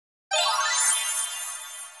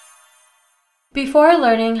Before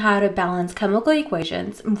learning how to balance chemical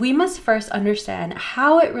equations, we must first understand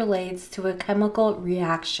how it relates to a chemical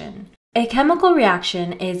reaction. A chemical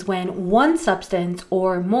reaction is when one substance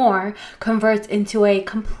or more converts into a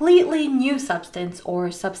completely new substance or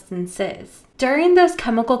substances. During this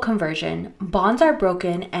chemical conversion, bonds are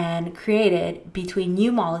broken and created between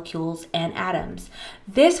new molecules and atoms.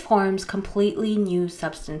 This forms completely new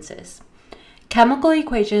substances. Chemical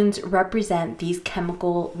equations represent these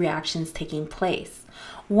chemical reactions taking place.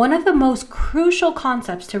 One of the most crucial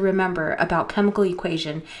concepts to remember about chemical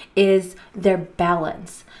equation is their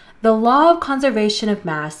balance. The law of conservation of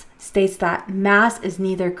mass states that mass is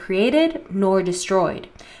neither created nor destroyed,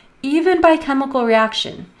 even by chemical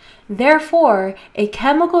reaction. Therefore, a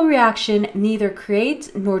chemical reaction neither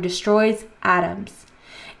creates nor destroys atoms.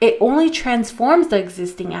 It only transforms the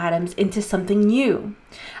existing atoms into something new.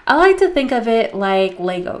 I like to think of it like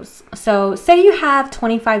Legos. So say you have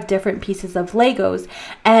 25 different pieces of Legos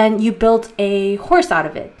and you built a horse out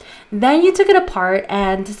of it. Then you took it apart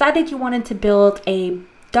and decided you wanted to build a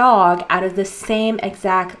dog out of the same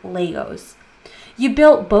exact Legos. You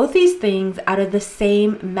built both these things out of the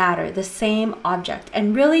same matter, the same object,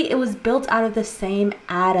 and really it was built out of the same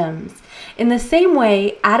atoms. In the same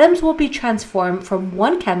way, atoms will be transformed from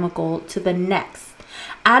one chemical to the next.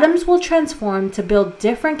 Atoms will transform to build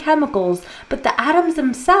different chemicals, but the atoms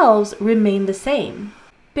themselves remain the same.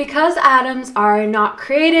 Because atoms are not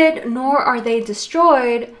created nor are they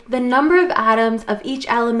destroyed, the number of atoms of each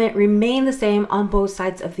element remain the same on both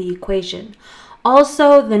sides of the equation.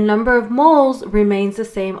 Also, the number of moles remains the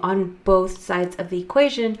same on both sides of the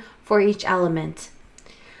equation for each element.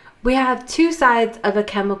 We have two sides of a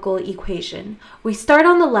chemical equation. We start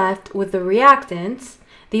on the left with the reactants.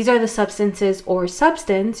 These are the substances or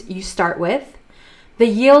substance you start with. The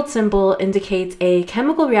yield symbol indicates a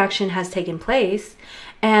chemical reaction has taken place.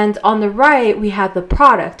 And on the right, we have the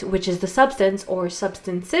product, which is the substance or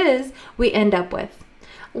substances we end up with.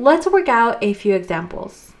 Let's work out a few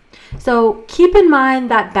examples. So keep in mind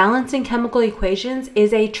that balancing chemical equations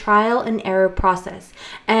is a trial and error process,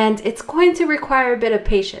 and it's going to require a bit of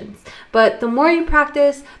patience. But the more you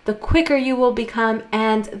practice, the quicker you will become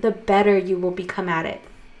and the better you will become at it.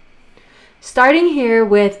 Starting here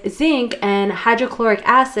with zinc and hydrochloric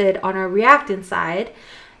acid on our reactant side,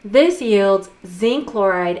 this yields zinc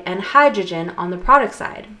chloride and hydrogen on the product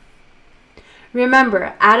side.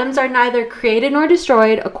 Remember, atoms are neither created nor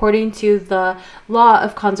destroyed according to the law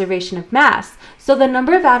of conservation of mass, so the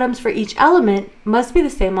number of atoms for each element must be the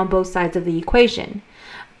same on both sides of the equation.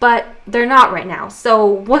 But they're not right now, so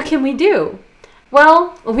what can we do?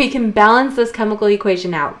 Well, we can balance this chemical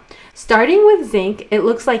equation out. Starting with zinc, it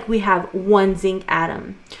looks like we have one zinc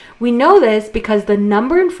atom. We know this because the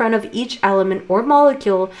number in front of each element or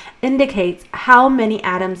molecule indicates how many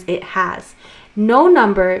atoms it has. No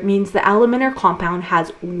number means the element or compound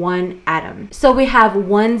has one atom. So we have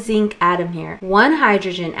one zinc atom here, one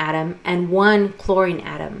hydrogen atom, and one chlorine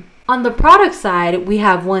atom. On the product side, we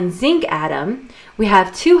have one zinc atom, we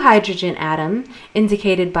have two hydrogen atoms,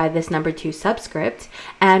 indicated by this number 2 subscript,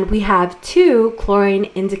 and we have two chlorine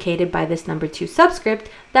indicated by this number 2 subscript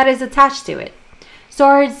that is attached to it. So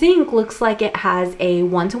our zinc looks like it has a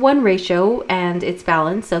 1-to-1 ratio and it's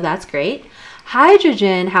balanced, so that's great.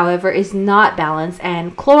 Hydrogen, however, is not balanced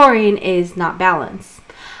and chlorine is not balanced.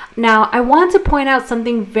 Now, I want to point out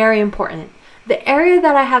something very important. The area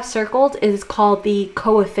that I have circled is called the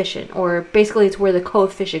coefficient, or basically it's where the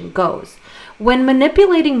coefficient goes. When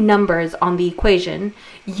manipulating numbers on the equation,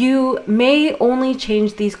 you may only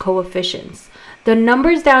change these coefficients. The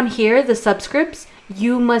numbers down here, the subscripts,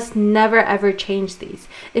 you must never ever change these.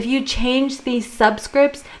 If you change these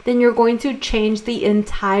subscripts, then you're going to change the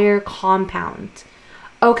entire compound.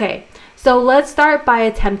 Okay, so let's start by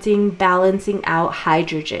attempting balancing out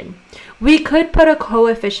hydrogen. We could put a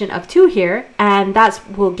coefficient of 2 here, and that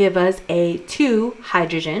will give us a 2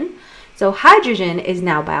 hydrogen. So hydrogen is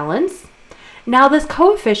now balanced. Now this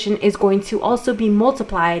coefficient is going to also be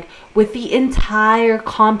multiplied with the entire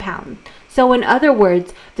compound. So in other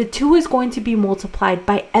words, the 2 is going to be multiplied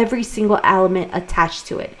by every single element attached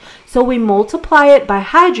to it. So we multiply it by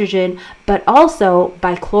hydrogen, but also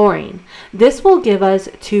by chlorine. This will give us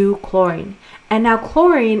 2 chlorine. And now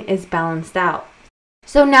chlorine is balanced out.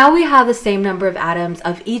 So now we have the same number of atoms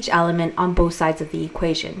of each element on both sides of the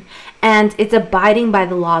equation. And it's abiding by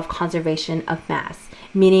the law of conservation of mass,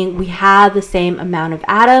 meaning we have the same amount of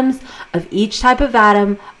atoms of each type of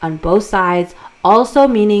atom on both sides, also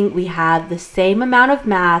meaning we have the same amount of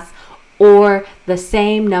mass or the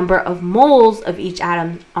same number of moles of each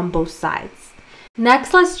atom on both sides.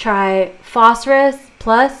 Next, let's try phosphorus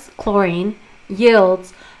plus chlorine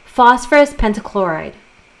yields phosphorus pentachloride.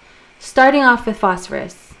 Starting off with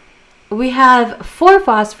phosphorus. We have 4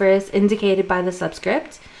 phosphorus indicated by the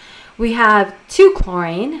subscript. We have 2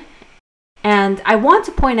 chlorine. And I want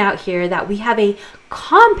to point out here that we have a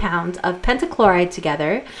compound of pentachloride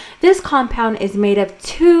together. This compound is made of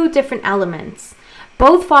 2 different elements,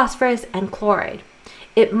 both phosphorus and chloride.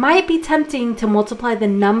 It might be tempting to multiply the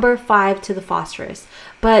number 5 to the phosphorus,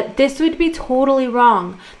 but this would be totally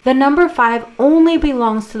wrong. The number 5 only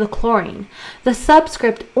belongs to the chlorine. The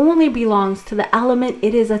subscript only belongs to the element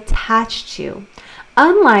it is attached to.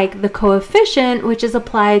 Unlike the coefficient, which is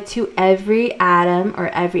applied to every atom or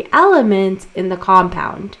every element in the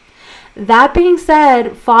compound. That being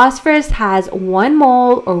said, phosphorus has 1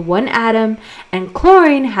 mole or 1 atom, and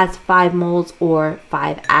chlorine has 5 moles or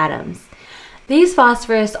 5 atoms. These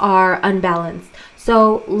phosphorus are unbalanced.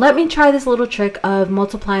 So let me try this little trick of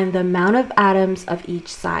multiplying the amount of atoms of each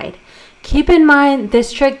side. Keep in mind,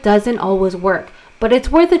 this trick doesn't always work, but it's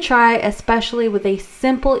worth a try, especially with a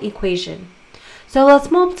simple equation. So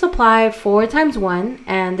let's multiply 4 times 1,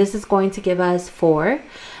 and this is going to give us 4.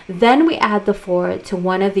 Then we add the 4 to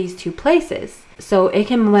one of these 2 places, so it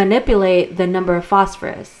can manipulate the number of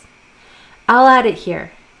phosphorus. I'll add it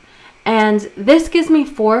here. And this gives me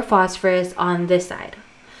 4 phosphorus on this side.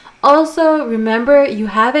 Also, remember you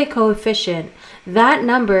have a coefficient. That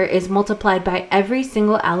number is multiplied by every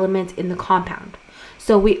single element in the compound.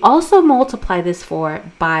 So we also multiply this 4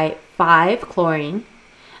 by 5 chlorine,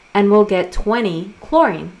 and we'll get 20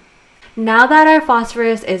 chlorine. Now that our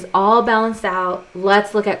phosphorus is all balanced out,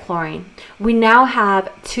 let's look at chlorine. We now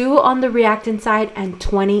have 2 on the reactant side and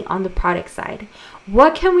 20 on the product side.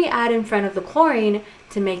 What can we add in front of the chlorine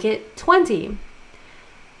to make it 20?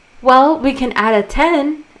 Well, we can add a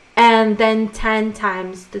 10, and then 10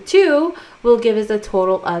 times the 2 will give us a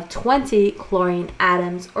total of 20 chlorine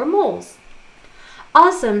atoms or moles.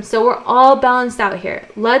 Awesome, so we're all balanced out here.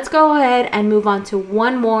 Let's go ahead and move on to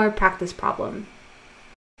one more practice problem.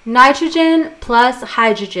 Nitrogen plus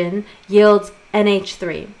hydrogen yields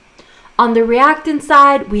NH3. On the reactant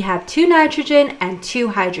side, we have 2 nitrogen and 2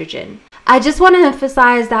 hydrogen. I just want to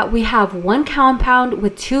emphasize that we have one compound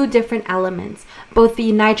with 2 different elements, both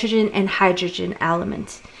the nitrogen and hydrogen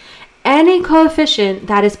elements. Any coefficient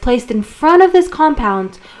that is placed in front of this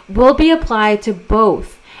compound will be applied to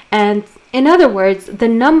both, and in other words, the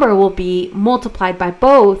number will be multiplied by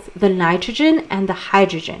both the nitrogen and the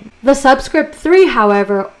hydrogen. The subscript 3,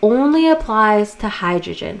 however, only applies to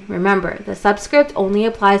hydrogen. Remember, the subscript only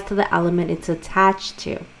applies to the element it's attached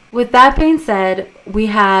to. With that being said, we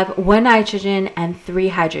have 1 nitrogen and 3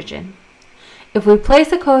 hydrogen. If we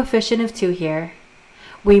place a coefficient of 2 here,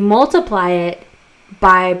 we multiply it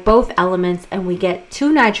by both elements and we get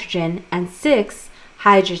 2 nitrogen and 6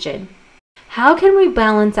 hydrogen. How can we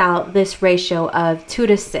balance out this ratio of 2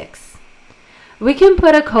 to 6? We can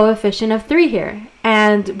put a coefficient of 3 here,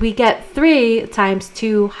 and we get 3 times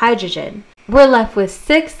 2 hydrogen. We're left with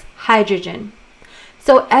 6 hydrogen.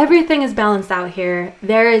 So everything is balanced out here.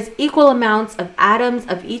 There is equal amounts of atoms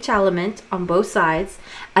of each element on both sides,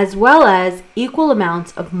 as well as equal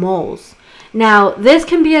amounts of moles. Now, this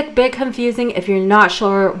can be a bit confusing if you're not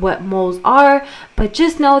sure what moles are, but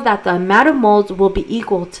just know that the amount of moles will be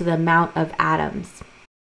equal to the amount of atoms.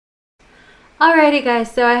 Alrighty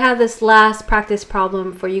guys, so I have this last practice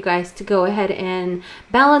problem for you guys to go ahead and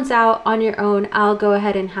balance out on your own. I'll go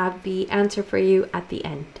ahead and have the answer for you at the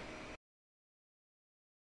end.